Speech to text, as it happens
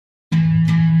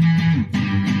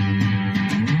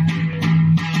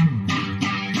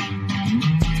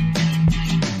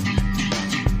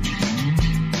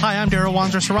I'm Darrel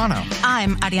Serrano.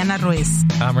 I'm Ariana Ruiz.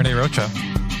 I'm Rene Rocha.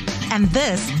 And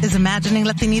this is Imagining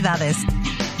Latinidades.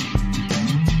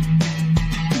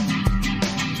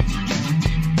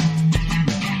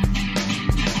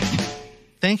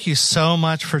 Thank you so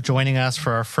much for joining us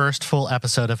for our first full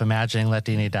episode of Imagining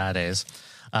Latinidades.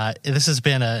 This has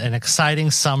been an exciting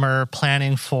summer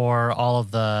planning for all of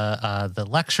the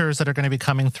lectures that are going to be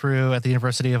coming through at the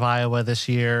University of Iowa this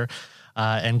year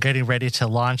and getting ready to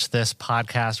launch this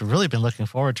podcast. We've really been looking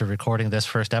forward to recording this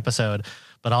first episode,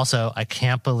 but also I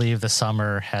can't believe the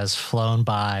summer has flown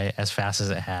by as fast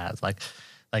as it has. Like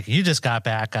you just got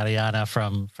back, Ariana,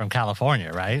 from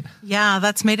California, right? Yeah,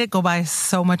 that's made it go by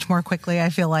so much more quickly. I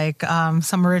feel like I'm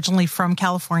originally from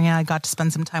California. I got to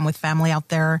spend some time with family out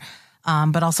there,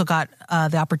 but also got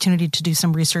the opportunity to do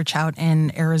some research out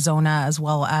in Arizona as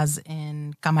well as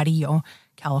in Camarillo,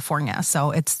 California. So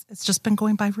it's just been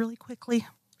going by really quickly.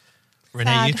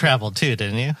 Rene, you traveled too,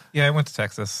 didn't you? Yeah, I went to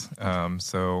Texas. But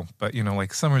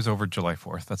summer's over July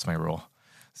 4th. That's my rule.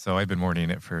 So I've been mourning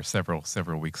it for several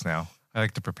weeks now. I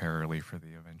like to prepare early for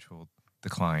the eventual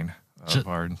decline of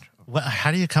our... How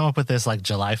do you come up with this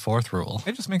July 4th rule?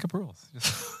 I just make up rules.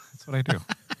 That's what I do.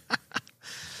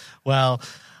 Well,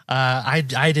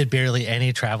 I did barely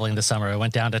any traveling this summer. I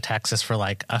went down to Texas for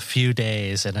a few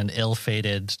days in an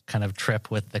ill-fated kind of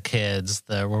trip with the kids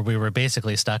where we were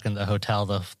basically stuck in the hotel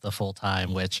the full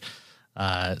time, which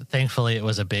thankfully it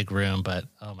was a big room, but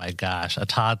oh my gosh, a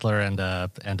toddler and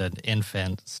an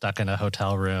infant stuck in a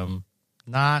hotel room.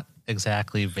 Not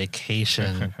exactly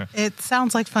vacation. It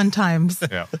sounds like fun times.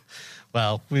 Yeah.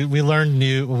 Well, we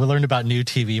learned about new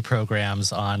TV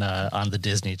programs on the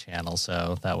Disney Channel,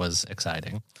 so that was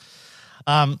exciting.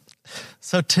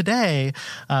 So today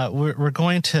we're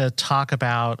going to talk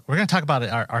about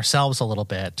ourselves a little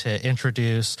bit to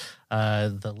introduce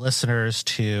the listeners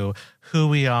to who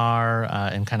we are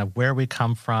and kind of where we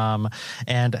come from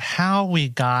and how we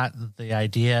got the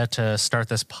idea to start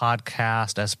this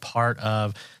podcast as part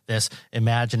of this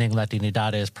Imagining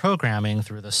Latinidades programming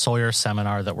through the Sawyer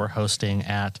seminar that we're hosting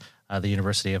at the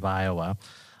University of Iowa.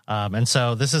 And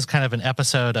so this is kind of an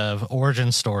episode of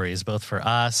origin stories, both for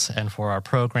us and for our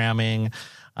programming,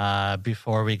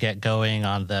 before we get going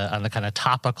on the kind of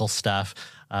topical stuff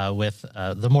with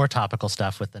the more topical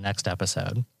stuff with the next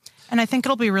episode. And I think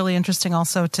it'll be really interesting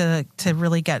also to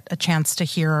really get a chance to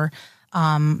hear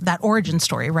that origin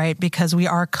story, right? Because we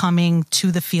are coming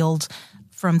to the field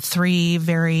from three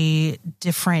very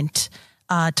different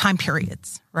time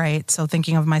periods, right? So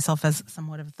thinking of myself as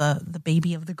somewhat of the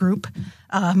baby of the group.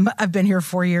 I've been here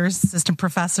 4 years, assistant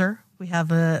professor. We have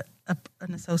an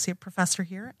associate professor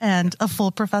here and a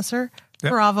full professor.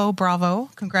 Yep. Bravo.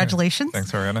 Congratulations.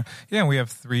 Thanks, Ariana. Yeah, we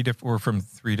have we're from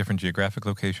three different geographic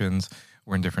locations.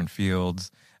 We're in different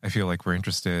fields. I feel like we're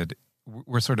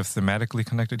sort of thematically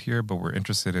connected here, but we're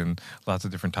interested in lots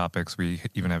of different topics. We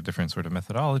even have different sort of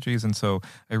methodologies. And so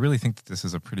I really think that this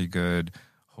is a pretty good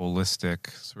holistic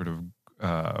sort of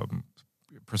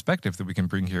perspective that we can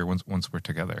bring here once we're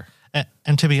together.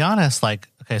 And to be honest,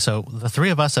 so the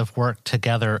three of us have worked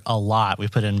together a lot.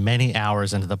 We've put in many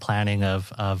hours into the planning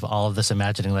of all of this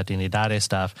Imagining Latinidades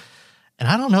stuff. And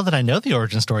I don't know that I know the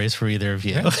origin stories for either of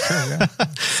you. Yeah, sure, yeah.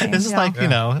 This is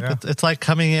it's like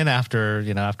coming in after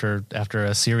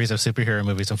a series of superhero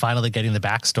movies and finally getting the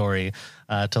backstory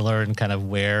to learn kind of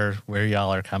where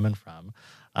y'all are coming from.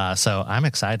 So I'm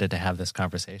excited to have this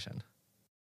conversation.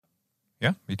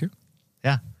 Yeah, me too.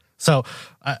 Yeah. So,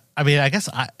 I guess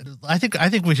I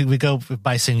think we go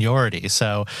by seniority.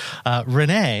 So,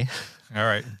 Rene. All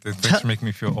right. Thanks for making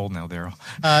me feel old now, Darrel.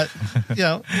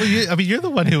 You're the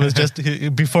one who was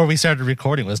before we started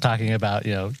recording was talking about,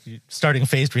 starting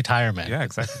phased retirement. Yeah,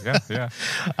 exactly.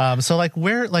 Yeah. So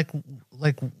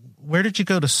where did you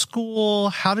go to school?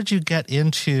 How did you get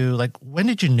into, when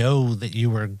did you know that you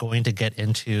were going to get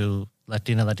into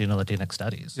Latinx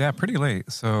studies? Yeah, pretty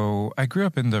late. So I grew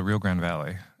up in the Rio Grande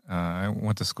Valley. I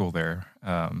went to school there.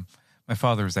 My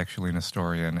father was actually an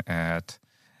historian at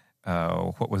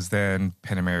what was then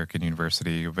Pan American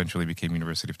University, eventually became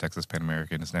University of Texas Pan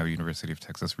American, is now University of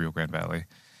Texas Rio Grande Valley.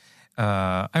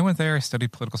 I went there, I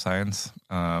studied political science,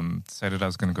 decided I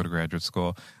was going to go to graduate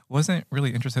school. Wasn't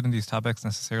really interested in these topics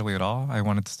necessarily at all. I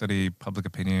wanted to study public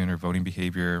opinion or voting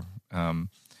behavior. And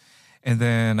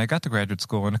then I got to graduate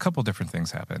school and a couple different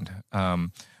things happened.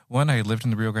 One, I lived in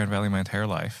the Rio Grande Valley my entire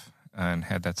life and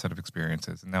had that set of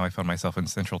experiences. And now I found myself in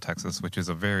Central Texas, which is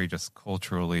a very just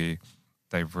culturally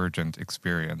divergent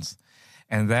experience.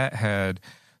 And that had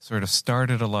sort of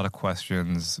started a lot of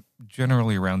questions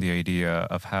generally around the idea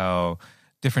of how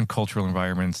different cultural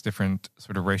environments, different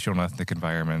sort of racial and ethnic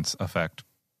environments affect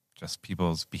just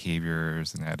people's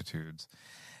behaviors and attitudes.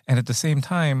 And at the same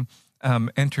time,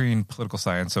 entering political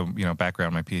science. So,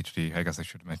 background, my PhD, I guess I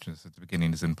should have mentioned this at the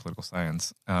beginning, is in political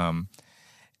science.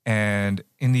 And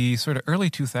in the sort of early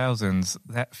 2000s,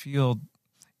 that field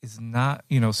is not,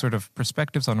 sort of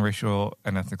perspectives on racial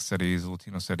and ethnic studies,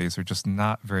 Latino studies are just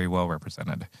not very well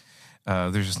represented.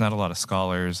 There's just not a lot of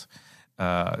scholars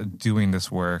doing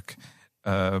this work.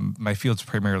 My field's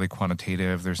primarily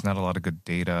quantitative. There's not a lot of good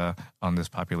data on this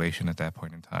population at that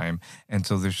point in time. And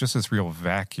so there's just this real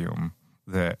vacuum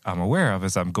that I'm aware of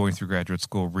as I'm going through graduate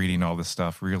school, reading all this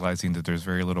stuff, realizing that there's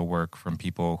very little work from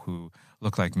people who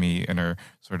look like me and are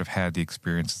sort of had the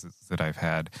experiences that I've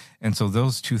had. And so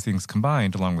those two things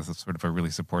combined, along with a sort of a really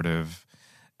supportive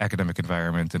academic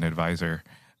environment and advisor,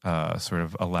 sort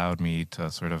of allowed me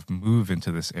to sort of move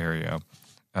into this area,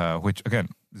 which again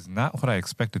is not what I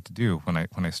expected to do when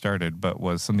I started, but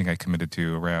was something I committed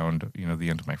to around the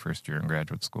end of my first year in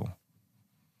graduate school.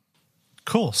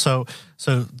 Cool. So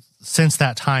since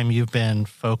that time, you've been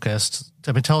focused.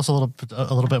 Tell us a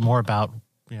little bit more about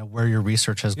where your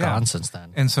research has gone since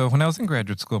then. And so when I was in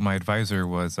graduate school, my advisor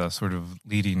was a sort of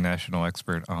leading national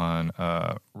expert on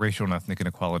racial and ethnic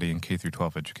inequality in K through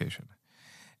 12 education.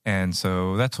 And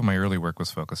so that's what my early work was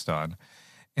focused on.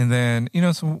 And then,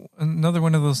 so another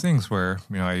one of those things where,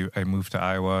 I moved to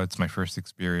Iowa. It's my first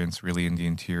experience really in the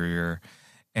interior.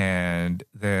 And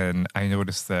then I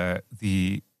noticed that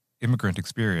the immigrant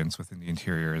experience within the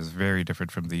interior is very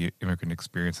different from the immigrant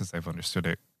experiences I've understood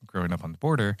it growing up on the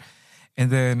border. And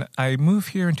then I moved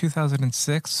here in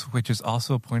 2006, which is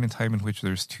also a point in time in which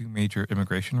there's two major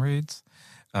immigration raids,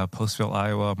 Postville,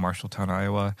 Iowa, Marshalltown,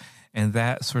 Iowa. And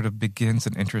that sort of begins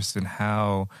an interest in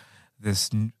how this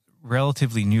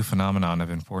relatively new phenomenon of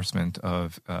enforcement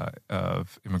of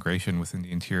immigration within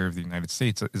the interior of the United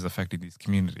States is affecting these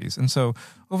communities. And so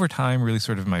over time, really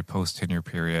sort of my post-tenure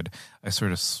period, I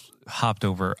sort of hopped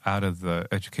over out of the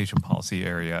education policy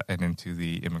area and into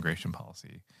the immigration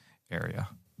policy area.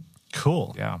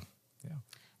 Cool. Yeah.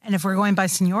 And if we're going by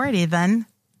seniority, then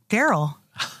Darrel.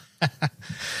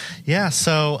 Yeah,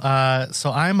 so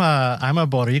I'm a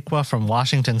Boricua from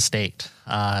Washington State.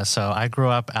 So I grew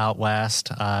up out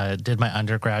west, did my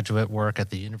undergraduate work at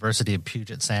the University of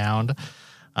Puget Sound,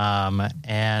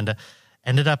 and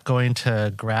ended up going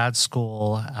to grad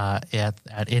school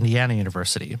at Indiana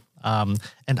University. And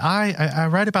I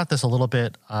write about this a little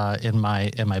bit in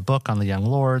my book on the Young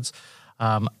Lords.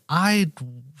 I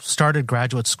started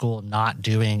graduate school not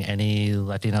doing any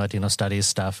Latino studies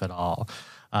stuff at all.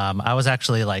 I was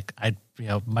actually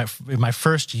my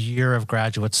first year of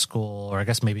graduate school, or I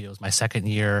guess maybe it was my second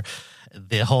year,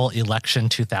 the whole election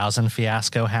 2000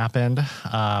 fiasco happened.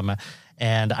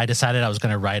 And I decided I was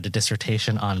going to write a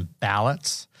dissertation on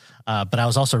ballots. But I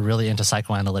was also really into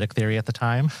psychoanalytic theory at the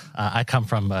time. I come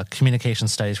from communication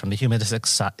studies, from the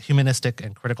humanistic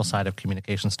and critical side of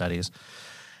communication studies.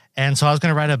 And so I was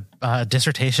going to write a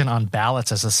dissertation on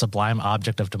ballots as a sublime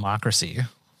object of democracy.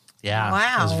 Yeah.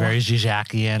 Wow. It was very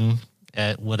Zizkian.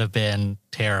 It would have been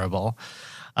terrible.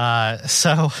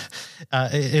 So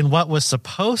in what was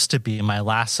supposed to be my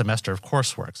last semester of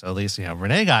coursework, so at least,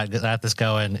 Rene got this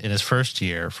going in his first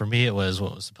year. For me, it was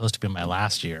what was supposed to be my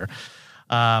last year.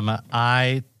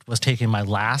 I was taking my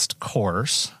last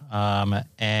course,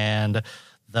 and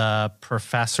the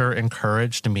professor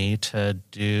encouraged me to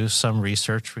do some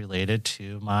research related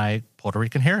to my Puerto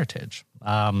Rican heritage.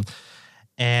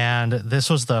 And this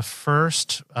was the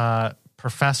first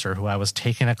professor who I was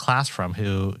taking a class from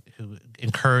who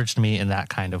encouraged me in that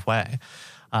kind of way.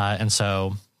 And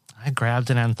so I grabbed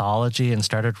an anthology and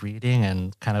started reading,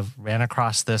 and kind of ran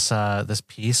across this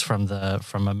piece from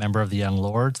a member of the Young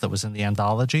Lords that was in the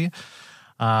anthology.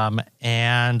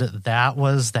 And that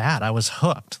was that. I was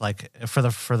hooked. Like for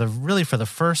the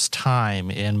first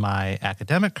time in my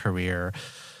academic career,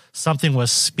 something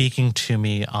was speaking to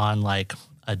me on like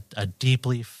a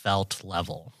deeply felt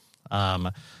level.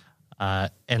 And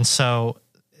so,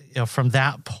 from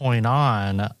that point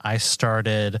on, I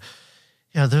started,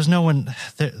 there's no one,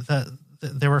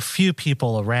 there were few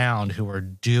people around who were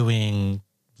doing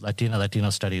Latino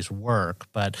studies work,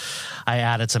 but I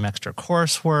added some extra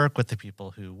coursework with the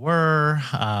people who were.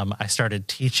 I started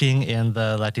teaching in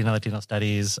the Latino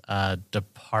studies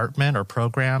department or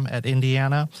program at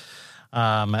Indiana,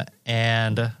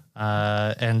 and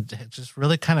just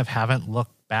really kind of haven't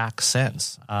looked back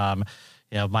since.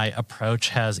 My approach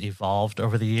has evolved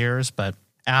over the years, but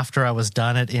after I was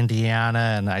done at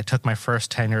Indiana and I took my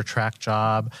first tenure track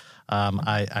job,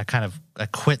 I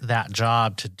quit that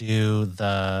job to do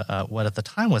the what at the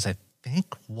time was, I think,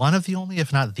 one of the only,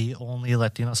 if not the only,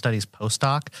 Latino studies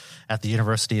postdoc at the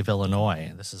University of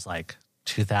Illinois. This is like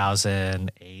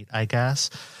 2008, I guess.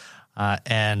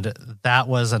 And that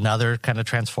was another kind of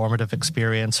transformative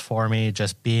experience for me,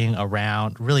 just being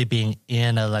around, really being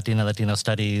in a Latino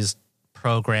studies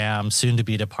program, soon to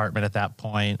be department at that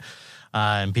point,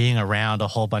 and being around a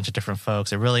whole bunch of different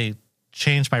folks. It really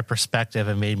changed my perspective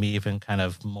and made me even kind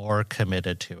of more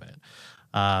committed to it.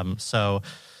 So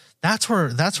that's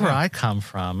where I come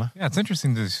from. Yeah, it's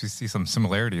interesting to see some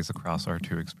similarities across our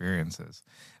two experiences,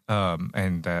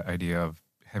 and that idea of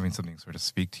having something sort of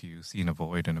speak to you, seeing a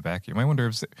void in a vacuum. I wonder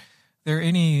if there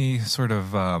any sort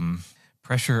of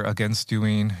pressure against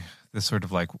doing this sort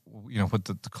of like, what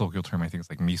the colloquial term I think is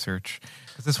like me-search.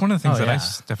 Because it's one of the things that I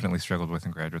definitely struggled with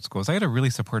in graduate school. Is I had a really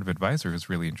supportive advisor who's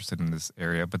really interested in this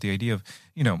area, but the idea of,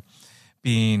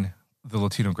 being the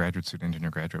Latino graduate student in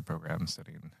your graduate program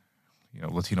studying,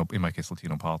 Latino, in my case,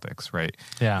 Latino politics, right?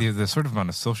 Yeah. The sort of amount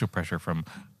of social pressure from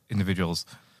individuals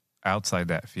outside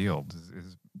that field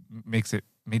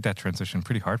made that transition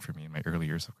pretty hard for me in my early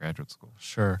years of graduate school.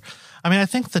 Sure. I mean, I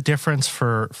think the difference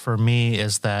for me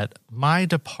is that my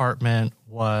department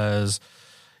was,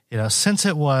 since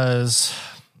it was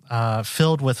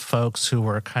filled with folks who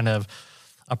were kind of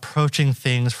approaching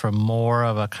things from more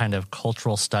of a kind of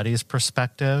cultural studies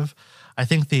perspective, I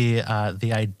think the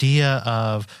idea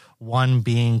of one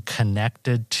being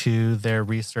connected to their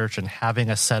research and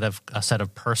having a set of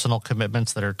personal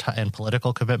commitments that are and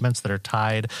political commitments that are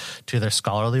tied to their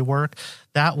scholarly work,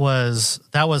 that was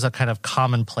a kind of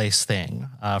commonplace thing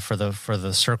for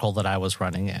the circle that I was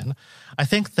running in. I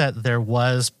think that there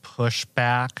was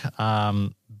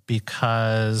pushback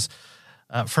because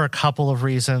for a couple of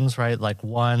reasons, right? Like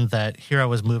one, that here I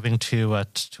was moving to a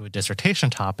dissertation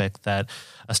topic that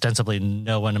ostensibly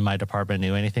no one in my department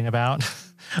knew anything about,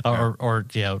 or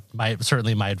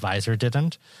certainly my advisor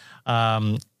didn't,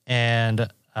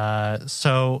 and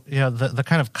so the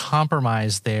kind of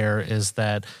compromise there is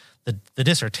that the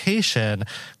dissertation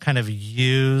kind of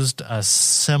used a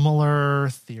similar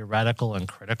theoretical and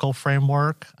critical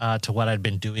framework to what I'd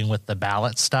been doing with the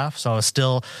ballot stuff. So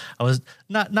I was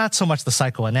not so much the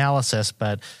psychoanalysis,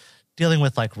 but dealing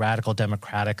with like radical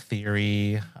democratic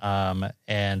theory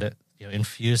and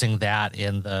infusing that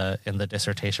in the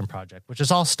dissertation project, which is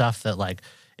all stuff that like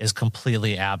is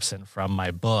completely absent from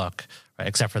my book, right?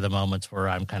 Except for the moments where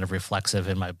I'm kind of reflexive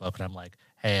in my book and I'm like,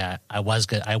 hey, I was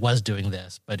doing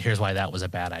this, but here's why that was a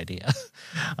bad idea.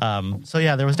 So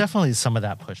yeah, there was definitely some of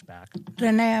that pushback.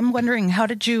 Rene, I'm wondering, how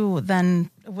did you then,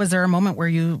 was there a moment where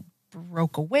you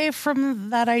broke away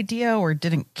from that idea or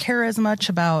didn't care as much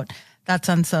about that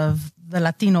sense of the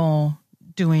Latino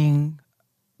doing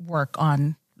work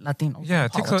on Latino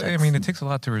politics? It takes a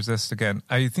lot to resist. Again,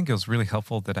 I think it was really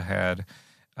helpful that I had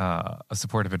a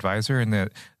supportive advisor and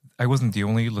that I wasn't the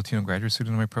only Latino graduate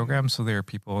student in my program, so there are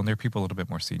people a little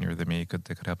bit more senior than me that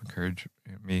could help encourage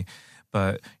me.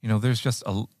 But there's just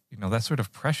that sort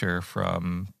of pressure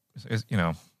from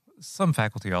some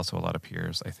faculty, also a lot of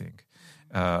peers. I think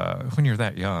when you're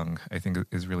that young, I think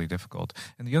is really difficult.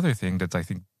 And the other thing that's I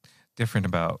think different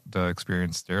about the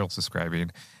experience Darrel's describing,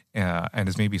 and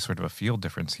is maybe sort of a field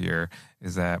difference here,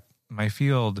 is that my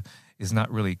field is not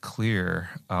really clear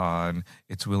on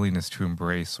its willingness to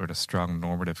embrace sort of strong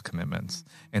normative commitments.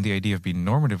 And the idea of being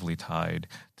normatively tied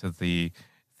to the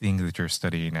thing that you're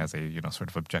studying as a, sort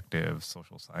of objective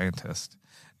social scientist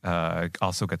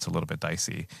also gets a little bit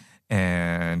dicey.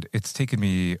 And it's taken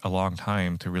me a long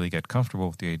time to really get comfortable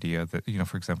with the idea that,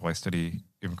 for example, I study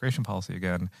immigration policy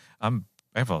again. I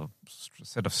have a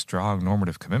set of strong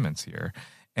normative commitments here.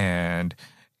 And,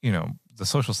 the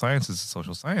social science is a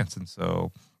social science. And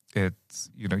so it's,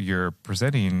 you're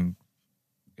presenting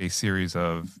a series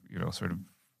of, sort of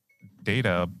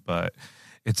data, but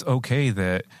it's okay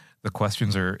that the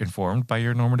questions are informed by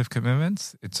your normative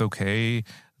commitments. It's okay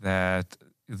that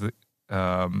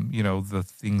the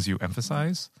things you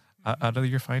emphasize out of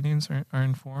your findings are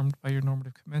informed by your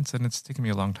normative commitments. And it's taken me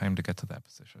a long time to get to that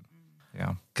position.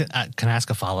 Yeah. Can I ask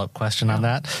a follow-up question on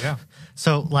that? Yeah.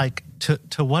 So like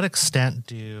to what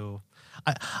extent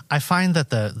I find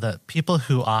that the people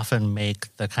who often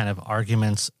make the kind of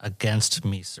arguments against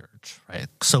me-search, right,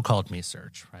 so-called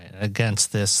me-search, right,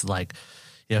 against this, like,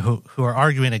 who are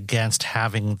arguing against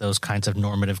having those kinds of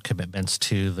normative commitments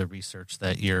to the research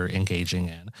that you're engaging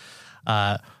in,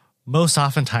 most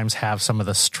oftentimes have some of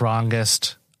the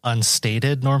strongest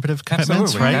unstated normative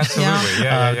commitments, right? Absolutely.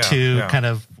 Yeah. Kind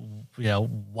of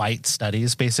white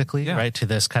studies, basically, right? To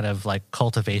this kind of like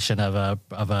cultivation of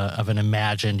an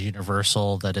imagined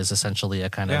universal that is essentially a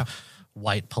kind of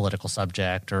white political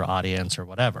subject or audience or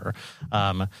whatever.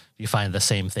 You find the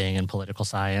same thing in political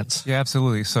science? Yeah,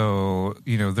 absolutely. So,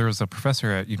 there was a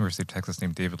professor at University of Texas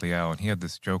named David Liao, and he had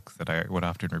this joke that I would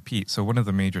often repeat. So one of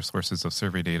the major sources of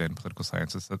survey data in political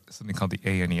science is something called the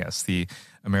ANES, the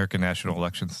American National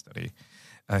Election Study.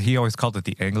 He always called it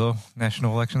the Anglo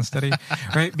National Election Study,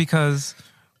 right? Because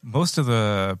most of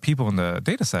the people in the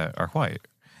data set are white.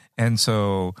 And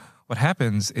so what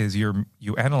happens is you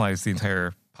analyze the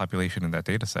entire population in that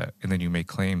data set, and then you make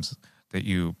claims that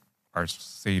you are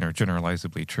saying are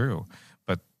generalizably true,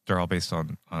 but they're all based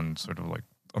on sort of like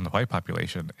on the white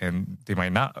population, and they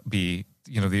might not be,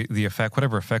 the effect,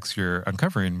 whatever effects you're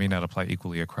uncovering may not apply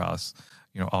equally across,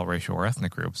 all racial or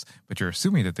ethnic groups, but you're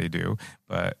assuming that they do,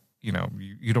 but you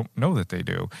don't know that they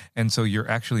do. And so you're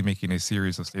actually making a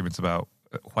series of statements about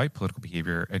white political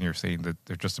behavior, and you're saying that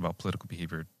they're just about political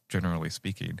behavior, generally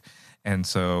speaking. And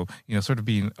so, sort of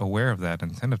being aware of that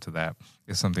and attentive to that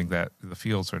is something that the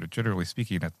field, sort of generally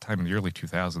speaking, at the time in the early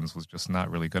 2000s was just not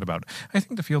really good about. I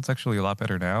think the field's actually a lot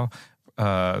better now.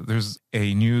 There's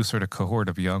a new sort of cohort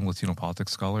of young Latino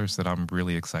politics scholars that I'm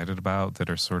really excited about that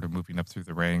are sort of moving up through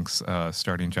the ranks,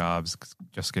 starting jobs,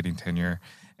 just getting tenure.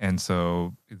 And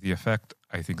so the effect,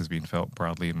 I think, is being felt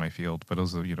broadly in my field, but it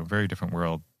was a very different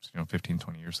world 15,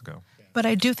 20 years ago. But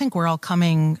I do think we're all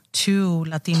coming to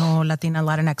Latina,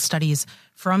 Latinx studies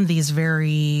from these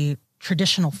very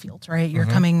traditional fields, right? You're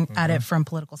coming at it from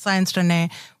political science, Rene.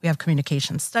 We have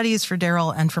communication studies for Darrel,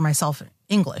 and for myself,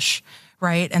 English,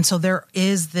 right? And so there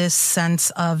is this sense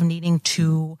of needing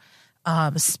to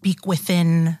speak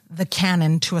within the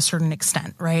canon to a certain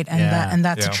extent, right? And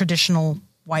that's a traditional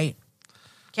white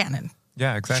canon.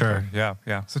 Yeah, exactly. Sure.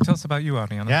 Yeah. So tell us about you,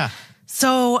 Ariana. Yeah.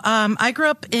 So I grew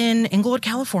up in Inglewood,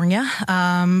 California,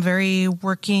 very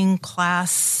working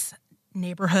class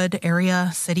neighborhood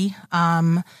area, city.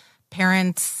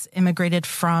 Parents immigrated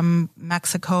from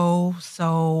Mexico.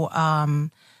 So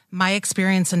my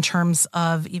experience in terms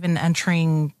of even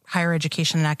entering higher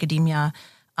education and academia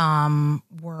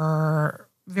were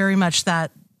very much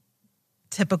that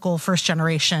typical first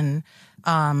generation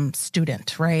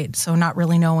student, right? So not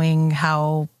really knowing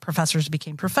how professors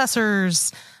became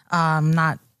professors,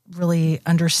 not really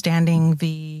understanding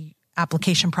the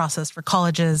application process for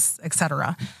colleges, et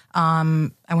cetera. I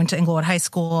went to Inglewood High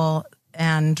School,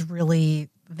 and really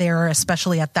there,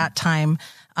 especially at that time,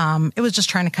 it was just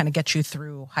trying to kind of get you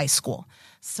through high school.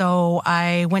 So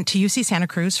I went to UC Santa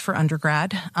Cruz for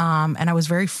undergrad, and I was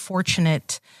very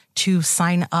fortunate to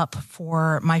sign up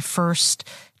for my first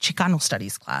Chicano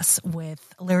Studies class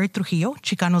with Larry Trujillo,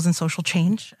 Chicanos and Social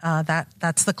Change.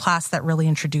 That's the class that really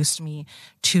introduced me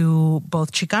to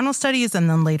both Chicano Studies, and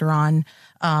then later on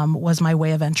was my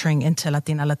way of entering into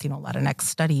Latina, Latino, Latinx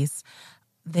studies.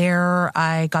 There,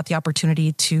 I got the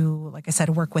opportunity to, like I said,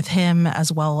 work with him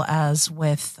as well as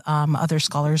with other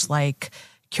scholars like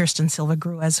Kirsten Silva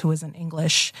Gruez, who is in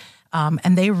English.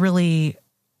 And they really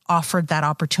offered that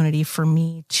opportunity for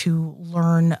me to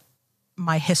learn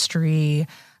my history,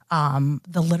 the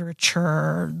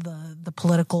literature, the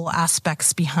political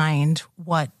aspects behind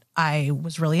what I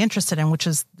was really interested in, which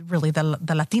is really the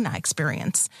Latina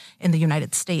experience in the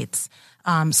United States.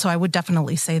 So I would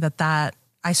definitely say that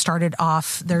I started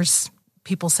off, there's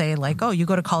people say like, oh, you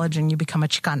go to college and you become a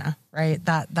Chicana, right?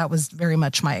 That was very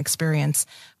much my experience.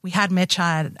 We had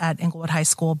Mecha at Inglewood High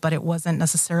School, but it wasn't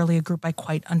necessarily a group I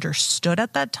quite understood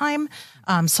at that time.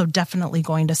 So definitely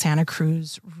going to Santa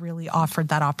Cruz really offered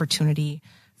that opportunity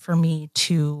for me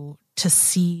to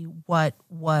see what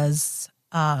was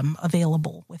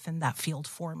available within that field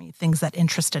for me, things that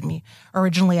interested me.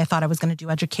 Originally, I thought I was going to do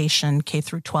education, K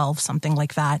through 12, something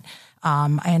like that.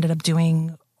 I ended up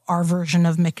doing our version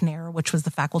of McNair, which was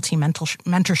the faculty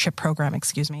mentorship program,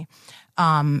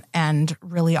 and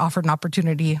really offered an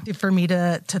opportunity for me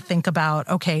to think about,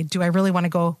 okay, do I really want to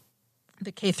go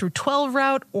the K through 12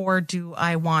 route, or do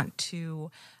I want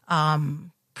to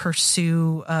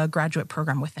pursue a graduate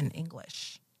program within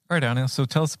English? All right, Anna. So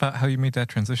tell us about how you made that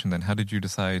transition then. How did you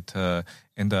decide to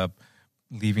end up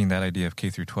leaving that idea of K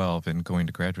through 12 and going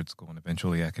to graduate school and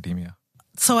eventually academia?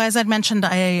 So as I'd mentioned,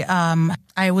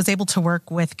 I was able to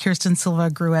work with Kirsten Silva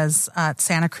Gruez at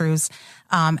Santa Cruz,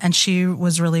 and she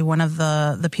was really one of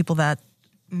the people that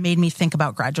made me think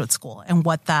about graduate school and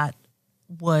what that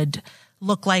would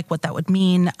look like, what that would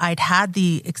mean. I'd had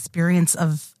the experience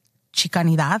of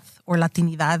Chicanidad or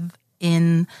Latinidad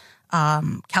in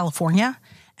California.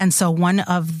 And so one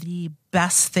of the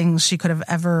best things she could have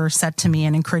ever said to me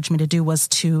and encouraged me to do was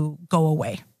to go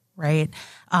away, right?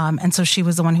 And so she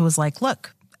was the one who was like,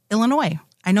 look, Illinois,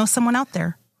 I know someone out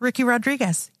there, Ricky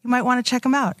Rodriguez. You might want to check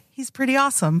him out. he's pretty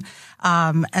awesome.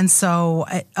 And so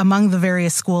among the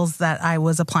various schools that I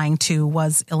was applying to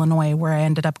was Illinois, where I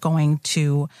ended up going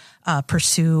to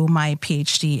pursue my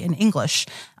PhD in English.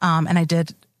 And I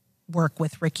did work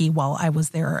with Ricky while I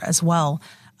was there as well.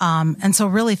 And so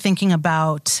really thinking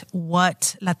about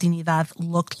what Latinidad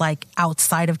looked like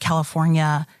outside of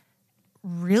California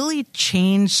really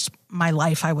changed my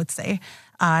life, I would say.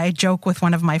 I joke with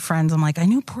one of my friends, I'm like, I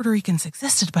knew Puerto Ricans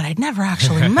existed, but I'd never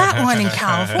actually met one in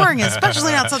California,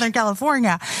 especially not Southern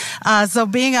California. So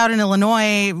being out in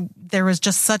Illinois, there was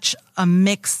just such a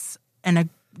mix and a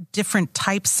different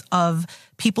types of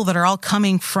people that are all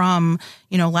coming from,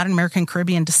 Latin American,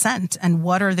 Caribbean descent, and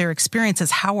what are their experiences?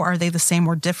 How are they the same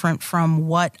or different from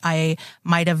what I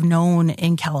might have known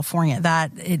in California?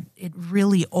 That it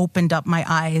really opened up my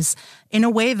eyes in a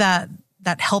way that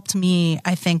helped me,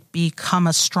 I think, become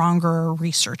a stronger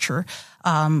researcher,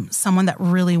 someone that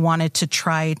really wanted to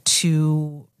try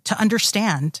to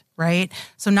understand, right?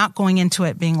 So not going into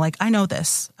it being like, I know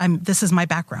this, this is my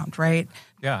background, right?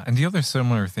 Yeah, and the other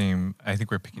similar theme I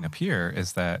think we're picking up here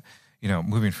is that,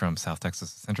 moving from South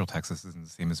Texas to Central Texas isn't the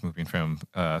same as moving from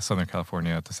Southern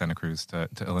California to Santa Cruz to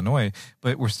Illinois,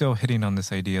 but we're still hitting on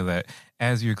this idea that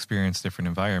as you experience different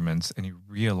environments and you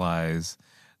realize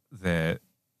that,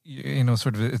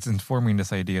 sort of it's informing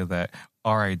this idea that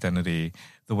our identity,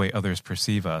 the way others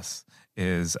perceive us,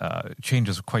 is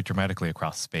changes quite dramatically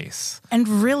across space. And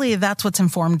really, that's what's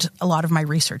informed a lot of my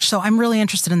research. So I'm really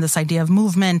interested in this idea of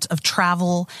movement, of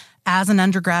travel. As an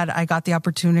undergrad, I got the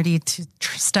opportunity to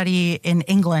study in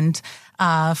England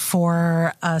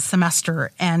for a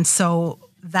semester. And so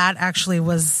that actually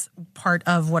was part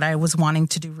of what I was wanting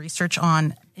to do research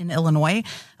on in Illinois,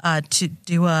 to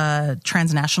do a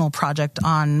transnational project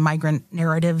on migrant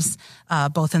narratives,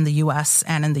 both in the U.S.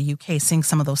 and in the U.K., seeing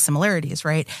some of those similarities,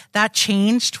 right? That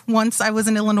changed once I was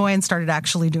in Illinois and started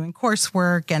actually doing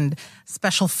coursework and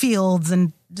special fields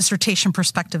and dissertation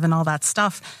perspective and all that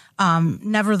stuff.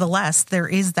 Nevertheless, there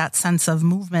is that sense of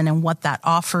movement and what that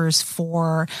offers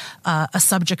for a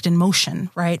subject in motion,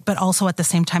 right? But also at the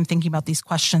same time thinking about these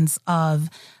questions of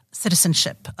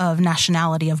citizenship, of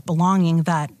nationality, of belonging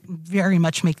that very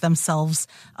much make themselves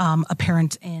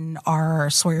apparent in our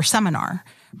Sawyer seminar,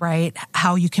 right?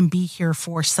 How you can be here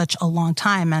for such a long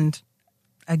time. And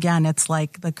again, it's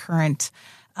like the current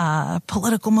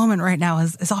political moment right now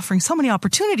is offering so many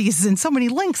opportunities and so many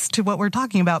links to what we're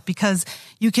talking about, because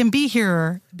you can be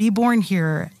here, be born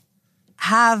here,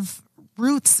 have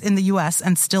roots in the U.S.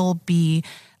 and still be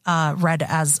read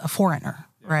as a foreigner,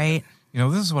 right?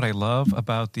 This is what I love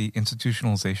about the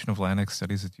institutionalization of Latinx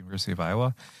studies at the University of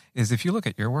Iowa, is if you look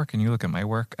at your work and you look at my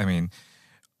work, I mean,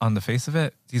 on the face of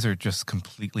it, these are just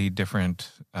completely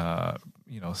different,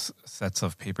 sets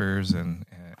of papers and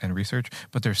research,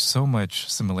 but there's so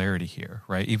much similarity here,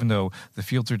 right? Even though the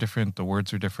fields are different, the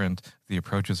words are different, the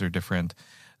approaches are different,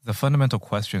 the fundamental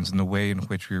questions and the way in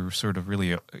which we were sort of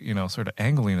really, sort of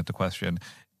angling at the question,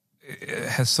 it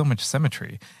has so much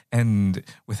symmetry. And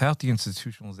without the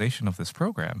institutionalization of this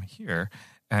program here,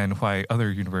 and why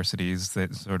other universities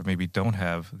that sort of maybe don't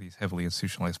have these heavily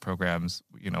institutionalized programs,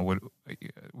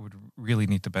 would really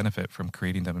need to benefit from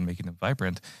creating them and making them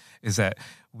vibrant, is that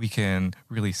we can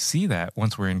really see that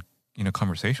once we're in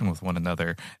conversation with one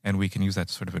another, and we can use that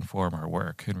to sort of inform our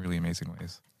work in really amazing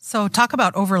ways. So talk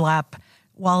about overlap.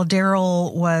 While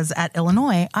Darrel was at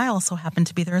Illinois, I also happened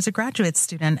to be there as a graduate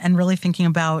student, and really thinking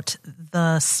about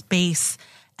the space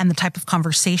and the type of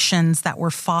conversations that were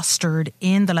fostered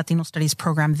in the Latino Studies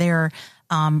program there,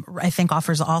 I think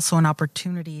offers also an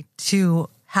opportunity to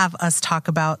have us talk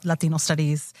about Latino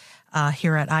Studies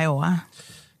here at Iowa.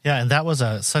 Yeah, and that was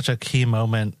such a key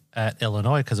moment at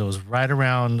Illinois, because it was right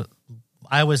around,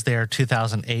 I was there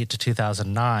 2008 to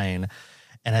 2009,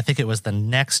 and I think it was the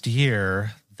next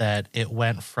year that it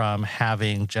went from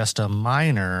having just a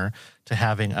minor to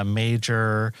having a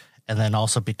major, and then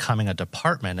also becoming a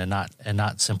department and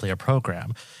not simply a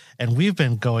program. And we've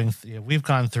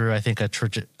gone through, I think, a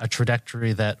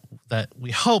trajectory that we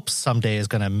hope someday is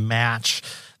going to match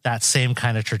that same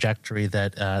kind of trajectory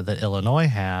that Illinois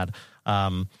had.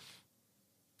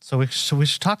 So we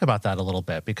should talk about that a little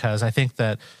bit, because I think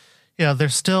that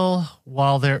there's still,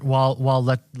 while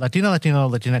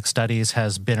Latinx studies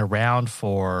has been around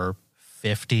for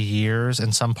 50 years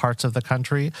in some parts of the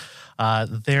country,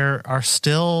 there are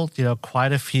still,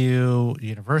 quite a few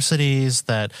universities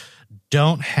that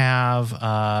don't have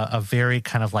a very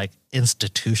kind of like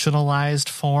institutionalized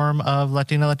form of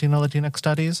Latinx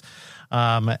studies.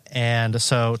 And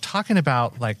so talking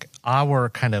about like our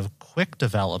kind of quick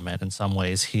development in some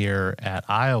ways here at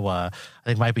Iowa, I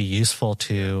think might be useful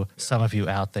to some of you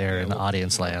out there in the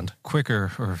audience land.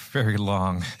 Quicker or very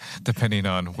long, depending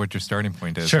on what your starting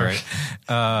point is, Sure. right?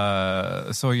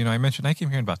 So, I mentioned I came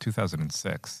here in about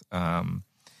 2006.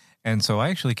 And so I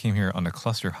actually came here on a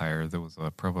cluster hire. There was a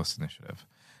provost initiative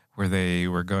where they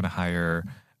were going to hire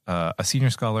a senior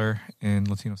scholar in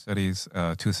Latino studies,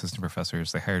 2 assistant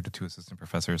professors. They hired the 2 assistant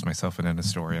professors, myself and an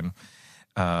historian,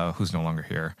 who's no longer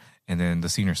here. And then the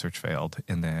senior search failed.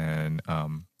 And then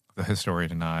the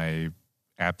historian and I,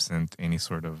 absent any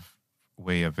sort of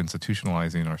way of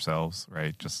institutionalizing ourselves,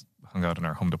 right, just hung out in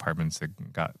our home departments and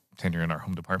got tenure in our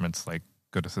home departments like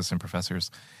good assistant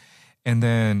professors. And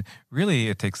then really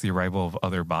it takes the arrival of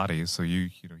other bodies. So you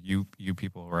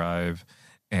people arrive,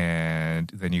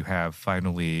 and then you have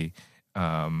finally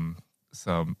some,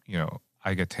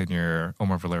 I get tenure.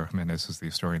 Omar Valero Jimenez, who's the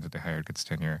historian that they hired, gets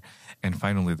tenure. And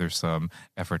finally, there's some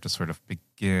effort to sort of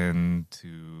begin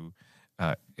to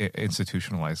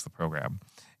institutionalize the program.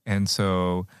 And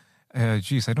so, I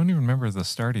don't even remember the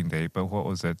starting date, but what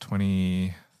was it,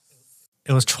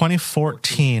 It was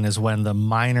 2014 is when the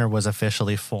minor was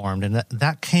officially formed, and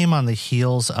that came on the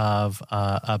heels of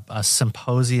a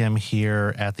symposium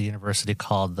here at the university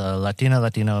called the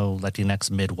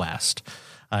Latinx Midwest.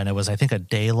 And it was, I think, a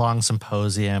day-long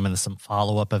symposium and some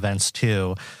follow-up events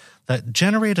too that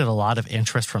generated a lot of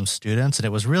interest from students. And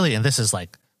it was really, and this is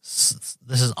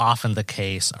often the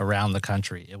case around the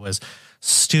country, it was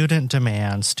student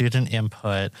demand, student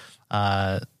input,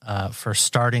 for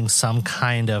starting some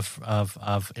kind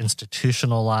of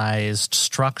institutionalized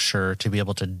structure to be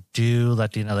able to do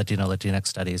Latinx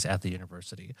studies at the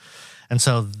university. And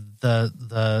so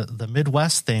the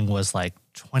Midwest thing was like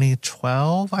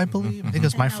 2012, I believe. I think it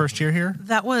was my first year here.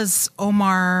 That was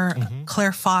Omar,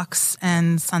 Claire Fox,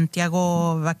 and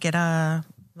Santiago Vaquera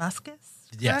Vasquez?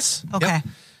 Yes. Okay.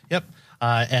 Yep.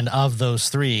 And of those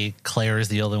 3, Claire is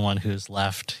the only one who's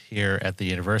left here at the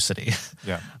university.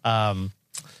 Yeah.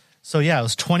 So it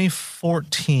was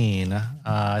 2014,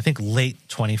 I think late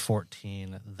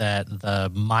 2014, that the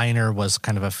minor was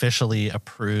kind of officially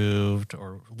approved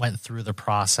or went through the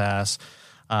process.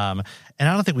 And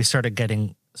I don't think we started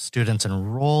getting students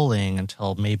enrolling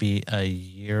until maybe a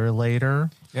year later.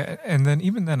 Yeah, and then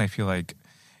even then I feel like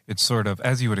it's sort of,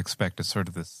 as you would expect, it's sort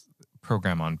of this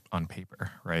program on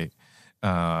paper, right?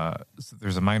 So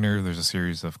there's a minor, there's a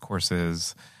series of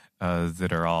courses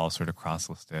that are all sort of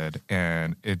cross-listed,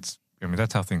 and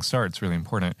that's how things start. It's really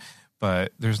important,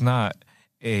 but there's not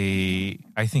I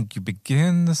think you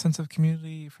begin the sense of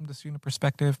community from the student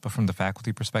perspective, but from the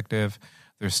faculty perspective,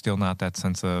 there's still not that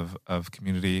sense of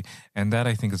community, and that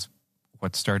I think is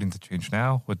what's starting to change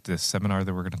now. What this seminar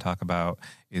that we're going to talk about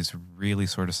is really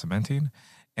sort of cementing,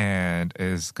 and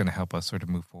is going to help us sort of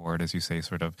move forward, as you say,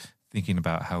 sort of thinking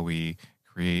about how we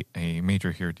create a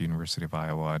major here at the University of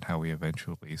Iowa and how we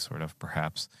eventually sort of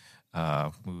perhaps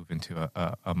move into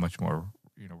a much more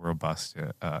robust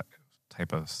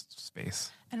type of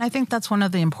space. And I think that's one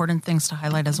of the important things to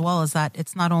highlight as well, is that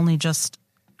it's not only just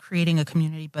creating a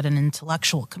community, but an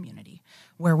intellectual community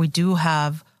where we do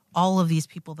have all of these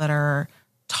people that are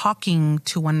talking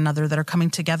to one another, that are coming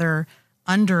together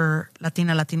under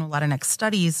Latino, Latinx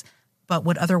studies, but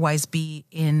would otherwise be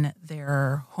in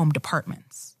their home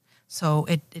departments. So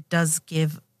it does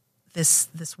give this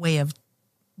way of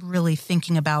really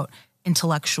thinking about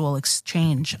intellectual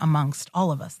exchange amongst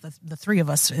all of us, the 3 of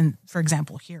us, for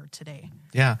example, here today.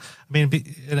 I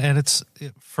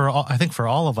think for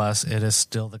all of us, it is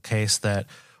still the case that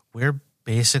we're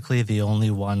basically the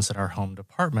only ones in our home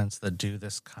departments that do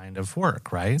this kind of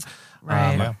work, right?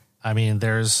 Right.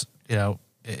 There's,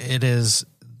 it is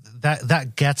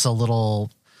that gets a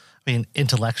little,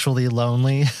 intellectually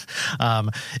lonely.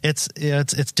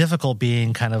 It's difficult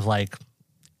being kind of like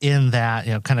in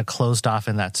that, kind of closed off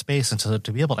in that space. And so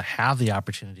to be able to have the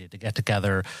opportunity to get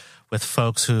together with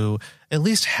folks who at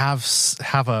least have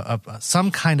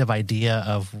some kind of idea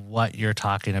of what you're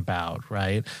talking about,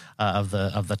 right? Of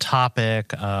the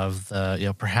topic, of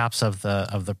the, perhaps of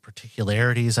the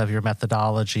particularities of your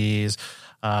methodologies,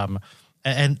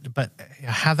 but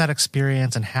have that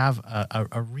experience and have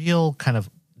a real kind of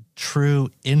true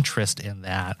interest in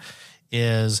that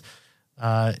is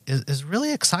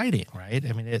really exciting, right?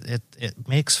 It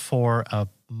makes for a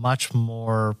much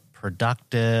more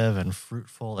productive and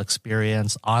fruitful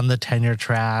experience on the tenure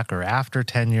track or after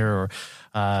tenure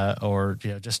or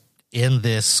just in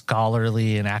this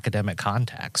scholarly and academic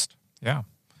context. Yeah.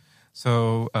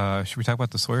 So should we talk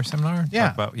about the Sawyer Seminar?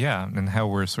 Yeah. And how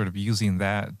we're sort of using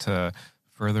that to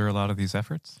further a lot of these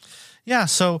efforts? Yeah,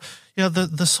 so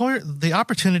the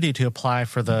opportunity to apply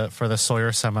for the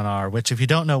Sawyer Seminar, which if you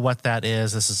don't know what that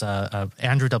is, this is a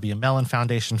Andrew W. Mellon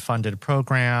Foundation funded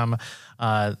program.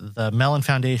 The Mellon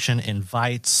Foundation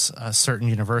invites certain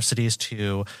universities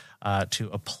to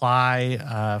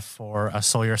apply for a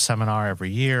Sawyer Seminar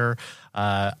every year.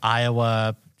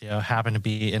 Iowa, happened to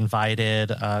be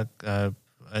invited. I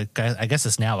guess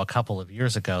it's now a couple of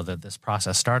years ago that this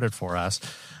process started for us.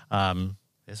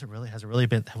 Has it really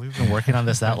been, have we been working on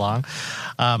this that long?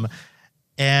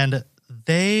 And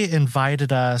they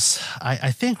invited us,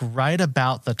 I think right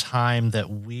about the time that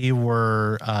we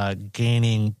were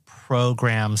gaining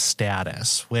program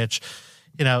status, which,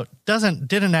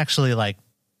 didn't actually like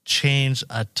change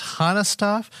a ton of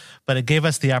stuff, but it gave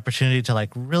us the opportunity to like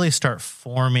really start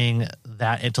forming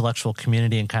that intellectual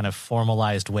community in kind of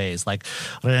formalized ways. Like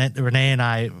Rene and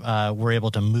I were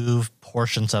able to move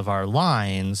portions of our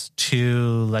lines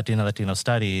to Latino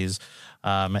studies,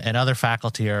 and other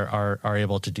faculty are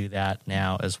able to do that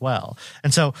now as well.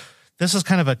 And so this is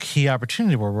kind of a key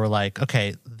opportunity where we're like,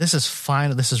 okay, this is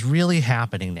fine. This is really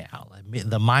happening now.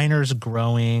 The minor's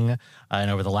growing, and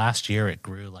over the last year, it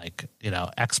grew like,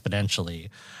 exponentially.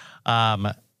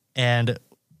 But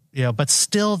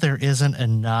still there isn't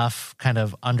enough kind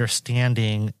of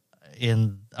understanding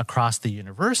across the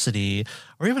university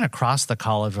or even across the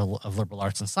College of Liberal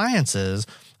Arts and Sciences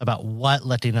about what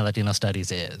Latino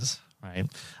studies is, right?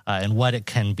 And what it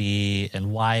can be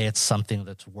and why it's something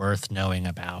that's worth knowing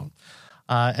about.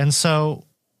 And so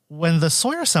when the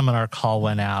Sawyer Seminar call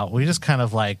went out, we just kind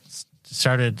of like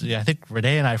started, I think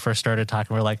Rene and I first started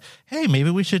talking. We're like, hey, maybe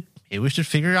we should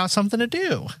figure out something to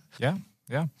do. Yeah.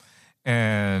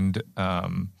 And,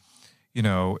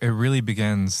 it really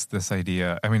begins this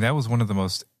idea. I mean, that was one of the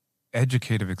most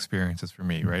educative experiences for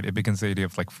me, right? It begins the idea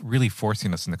of like really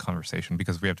forcing us in the conversation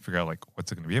because we have to figure out like,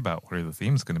 what's it going to be about? What are the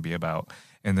themes going to be about?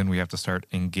 And then we have to start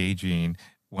engaging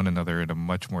one another in a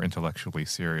much more intellectually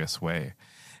serious way.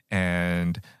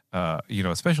 And,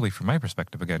 especially from my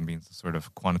perspective, again, being the sort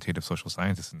of quantitative social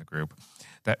scientist in the group,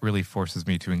 that really forces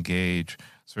me to engage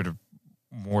sort of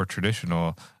more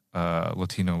traditional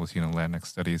Latino Latinx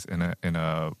studies in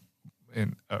a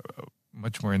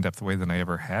much more in-depth way than I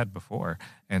ever had before.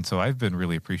 And so I've been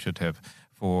really appreciative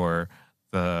for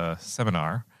the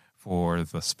seminar, for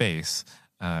the space,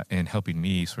 in helping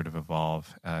me sort of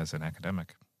evolve as an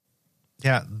academic.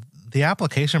 Yeah, the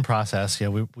application process,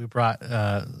 we brought,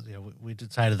 we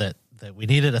decided that we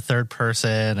needed a third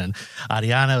person, and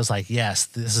Ariana was like, yes,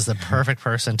 this is the perfect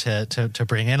person to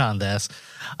bring in on this.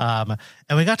 And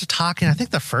we got to talking. I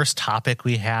think the first topic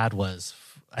we had was,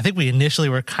 I think we initially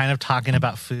were kind of talking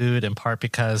about food, in part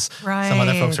because some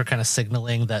other folks were kind of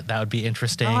signaling that would be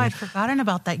interesting. Oh, I'd forgotten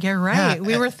about that. You're right. Yeah,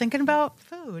 we were thinking about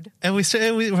food. And we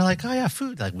were like, oh yeah,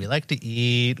 food. Like we like to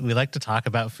eat. We like to talk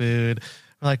about food.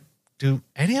 We're like, do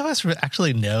any of us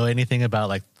actually know anything about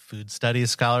like food studies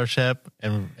scholarship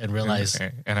and realize?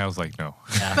 And I was like, no.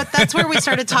 Yeah. But that's where we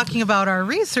started talking about our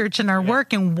research and our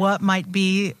work and what might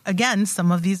be, again, some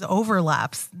of these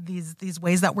overlaps, these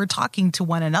ways that we're talking to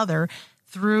one another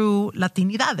through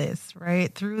Latinidades,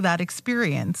 right? Through that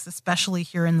experience, especially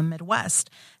here in the Midwest.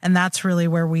 And that's really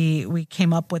where we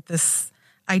came up with this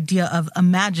idea of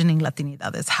imagining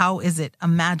Latinidades. How is it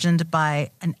imagined by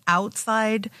an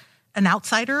outsider,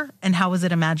 and how is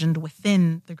it imagined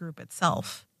within the group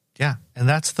itself? Yeah, and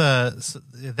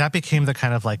that became the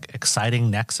kind of like exciting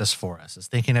nexus for us, is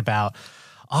thinking about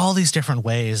all these different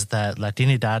ways that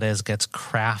Latinidades gets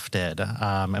crafted.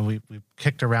 And we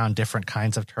kicked around different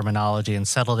kinds of terminology and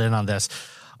settled in on this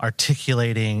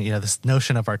articulating, this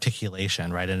notion of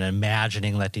articulation, right? And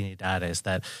imagining Latinidades,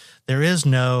 that there is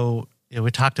no,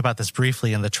 we talked about this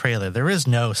briefly in the trailer, there is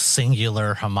no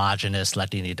singular homogenous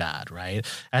Latinidad, right?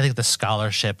 I think the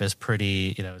scholarship is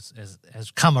pretty,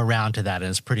 has come around to that and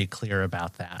is pretty clear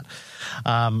about that.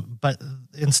 But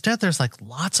instead, there's like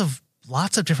lots of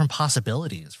different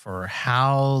possibilities for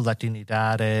how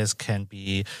Latinidades can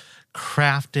be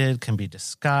crafted, can be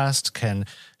discussed, can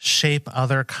shape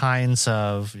other kinds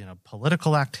of,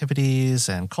 political activities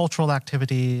and cultural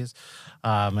activities,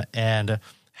 and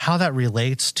how that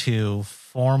relates to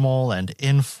formal and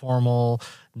informal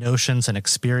notions and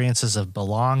experiences of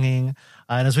belonging.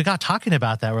 And as we got talking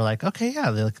about that, we're like, okay,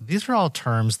 yeah, these are all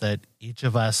terms that each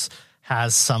of us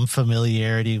has some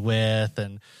familiarity with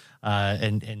and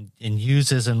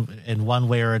uses in one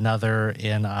way or another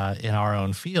in our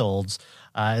own fields.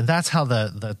 And that's how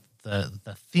the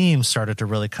theme started to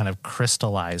really kind of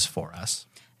crystallize for us.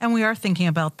 And we are thinking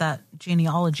about that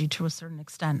genealogy to a certain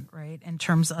extent, right? In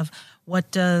terms of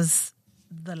what does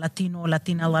the Latina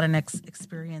Latinx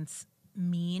experience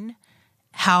mean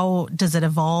how does it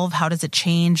evolve? How does it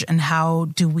change? And how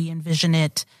do we envision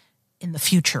it in the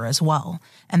future as well?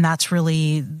 And that's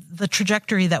really the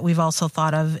trajectory that we've also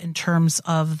thought of in terms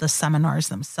of the seminars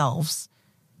themselves.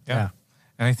 Yeah.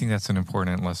 And I think that's an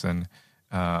important lesson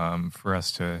for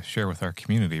us to share with our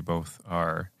community, both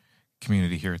our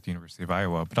community here at the University of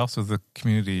Iowa, but also the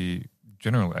community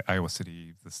generally, Iowa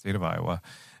City, the state of Iowa.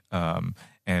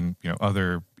 And,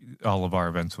 all of our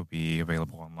events will be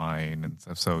available online and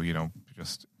stuff. So,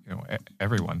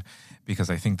 everyone, because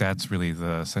I think that's really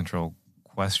the central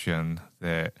question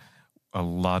that a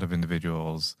lot of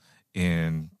individuals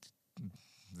in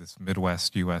this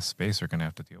Midwest U.S. space are going to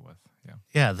have to deal with.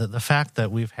 Yeah, the fact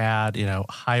that we've had,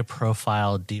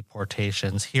 high-profile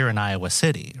deportations here in Iowa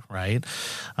City, right?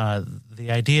 The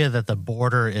idea that the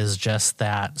border is just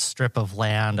that strip of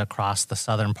land across the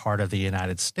southern part of the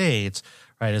United States,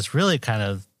 right, is really kind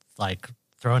of like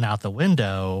thrown out the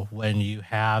window when you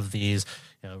have these,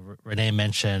 Rene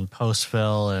mentioned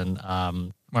Postville and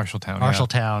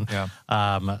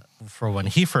Marshalltown, for when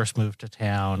he first moved to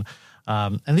town.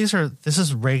 And this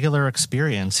is regular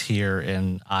experience here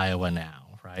in Iowa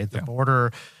now, right? The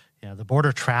border, the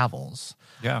border travels.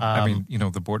 Yeah.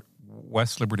 The border,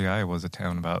 West Liberty, Iowa is a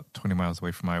town about 20 miles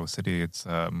away from Iowa City. It's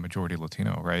majority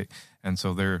Latino, right? And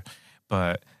so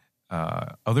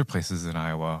other places in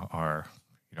Iowa are,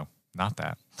 not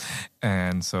that.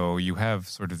 And so you have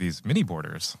sort of these mini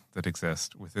borders that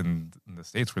exist within the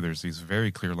states where there's these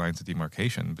very clear lines of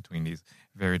demarcation between these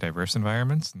very diverse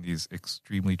environments and these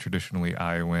extremely traditionally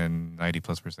Iowan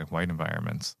 90+% white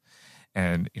environments.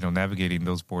 And, navigating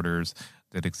those borders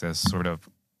that exist sort of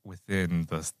within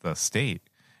the state,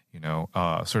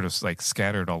 sort of like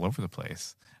scattered all over the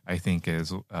place, I think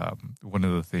is one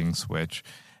of the things which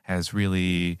has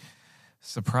really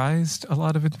surprised a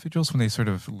lot of individuals when they sort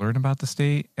of learn about the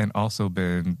state, and also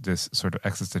been this sort of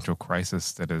existential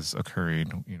crisis that is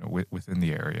occurring, within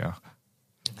the area.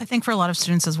 I think for a lot of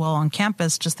students as well on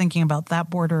campus, just thinking about that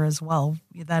border as well,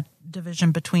 that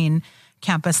division between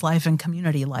campus life and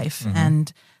community life,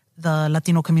 and the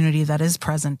Latino community that is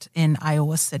present in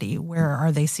Iowa City. Where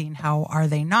are they seen? How are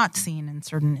they not seen in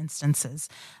certain instances?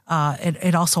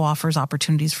 It also offers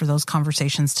opportunities for those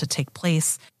conversations to take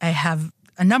place. I have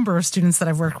a number of students that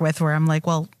I've worked with where I'm like,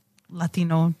 well,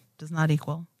 Latino does not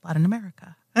equal Latin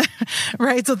America,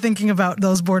 right? So thinking about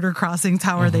those border crossings,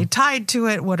 how are they tied to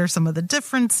it? What are some of the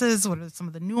differences? What are some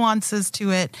of the nuances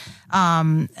to it?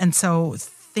 And so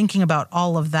thinking about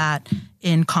all of that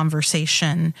in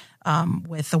conversation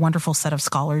with the wonderful set of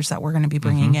scholars that we're going to be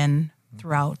bringing in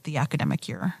throughout the academic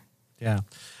year. Yeah.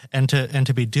 And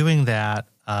to be doing that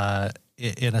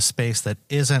in a space that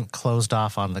isn't closed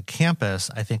off on the campus,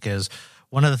 I think is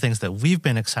one of the things that we've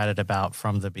been excited about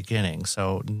from the beginning.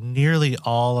 So nearly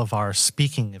all of our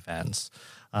speaking events,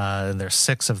 and there's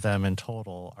 6 of them in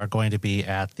total, are going to be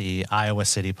at the Iowa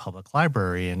City Public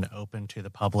Library and open to the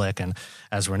public. And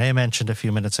as Rene mentioned a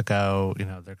few minutes ago,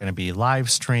 they're going to be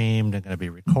live streamed and going to be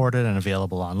recorded and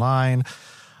available online.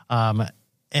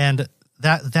 And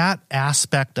that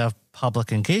aspect of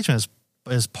public engagement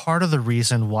is part of the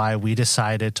reason why we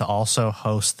decided to also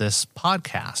host this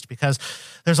podcast, because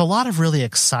there's a lot of really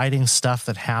exciting stuff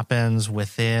that happens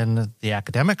within the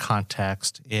academic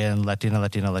context in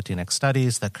Latinx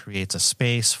studies that creates a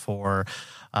space for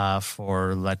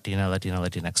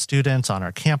Latinx students on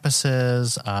our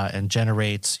campuses, and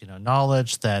generates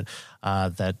knowledge that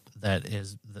the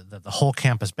whole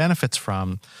campus benefits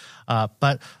from.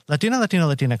 But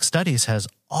Latinx studies has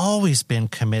always been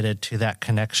committed to that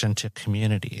connection to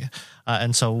community.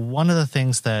 And so one of the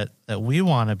things that we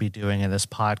want to be doing in this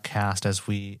podcast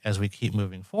as we keep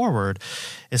moving forward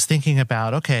is thinking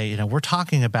about, okay, we're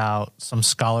talking about some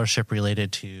scholarship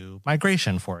related to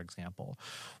migration, for example.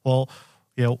 Well,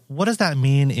 what does that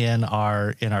mean in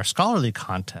our scholarly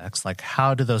context? Like,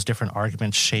 how do those different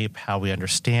arguments shape how we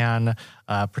understand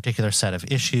a particular set of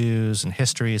issues and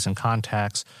histories and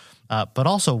contexts? But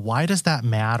also, why does that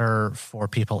matter for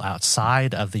people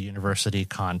outside of the university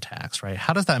context, right?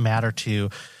 How does that matter to,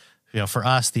 for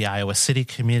us, the Iowa City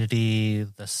community,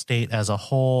 the state as a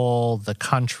whole, the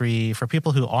country, for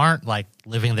people who aren't like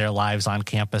living their lives on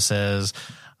campuses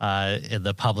in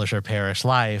the publisher parish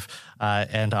life,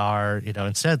 and are,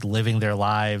 instead living their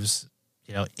lives,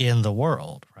 in the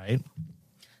world, right?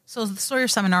 So the Sawyer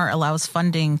Seminar allows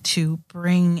funding to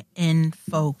bring in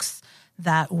folks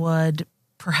that would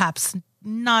perhaps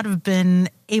not have been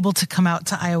able to come out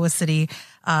to Iowa City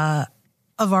of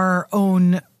our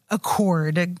own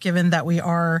accord, given that we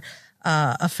are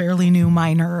a fairly new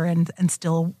minor and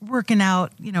still working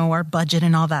out, our budget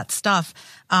and all that stuff.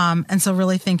 And so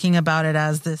really thinking about it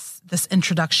as this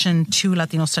introduction to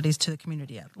Latino studies to the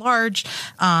community at large,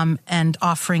 and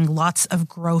offering lots of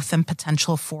growth and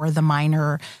potential for the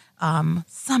minor,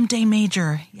 someday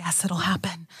major. Yes, it'll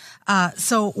happen.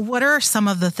 So what are some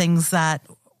of the things that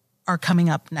are coming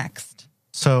up next?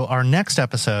 So our next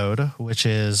episode, which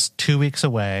is 2 weeks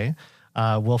away,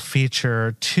 will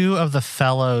feature two of the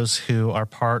fellows who are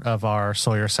part of our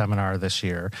Sawyer seminar this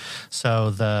year.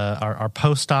 So our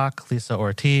postdoc, Lisa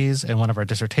Ortiz, and one of our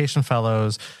dissertation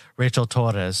fellows, Rachel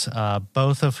Torres,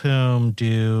 both of whom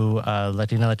do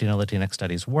Latinx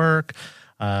studies work.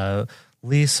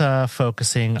 Lisa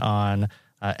focusing on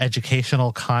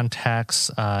educational contexts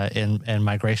in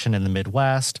migration in the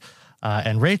Midwest,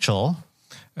 and Rachel,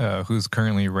 who's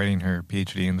currently writing her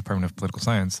PhD in the Department of Political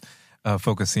Science,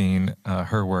 focusing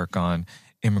her work on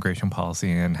immigration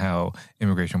policy and how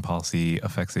immigration policy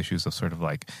affects issues of sort of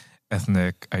like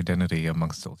ethnic identity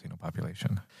amongst the Latino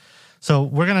population. So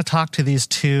we're going to talk to these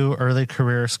two early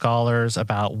career scholars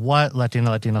about what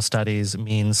Latino studies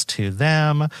means to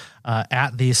them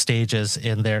at these stages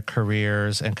in their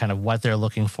careers and kind of what they're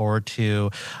looking forward to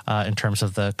in terms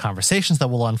of the conversations that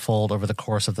will unfold over the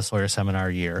course of the Sawyer seminar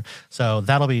year. So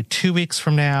that'll be 2 weeks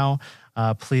from now.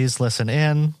 Please listen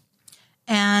in.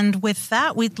 And with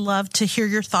that, we'd love to hear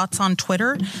your thoughts on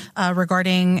Twitter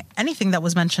regarding anything that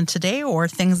was mentioned today or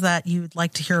things that you'd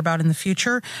like to hear about in the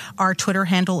future. Our Twitter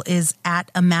handle is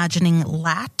 @Imagining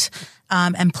Lat.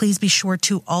 And please be sure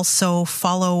to also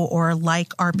follow or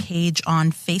like our page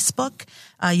on Facebook.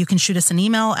 You can shoot us an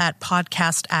email at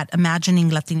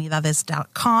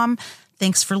podcast@imagininglatinidades.com.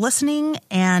 Thanks for listening,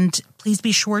 and please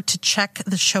be sure to check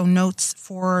the show notes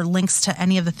for links to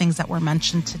any of the things that were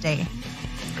mentioned today.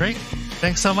 Great.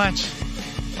 Thanks so much.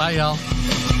 Bye, y'all.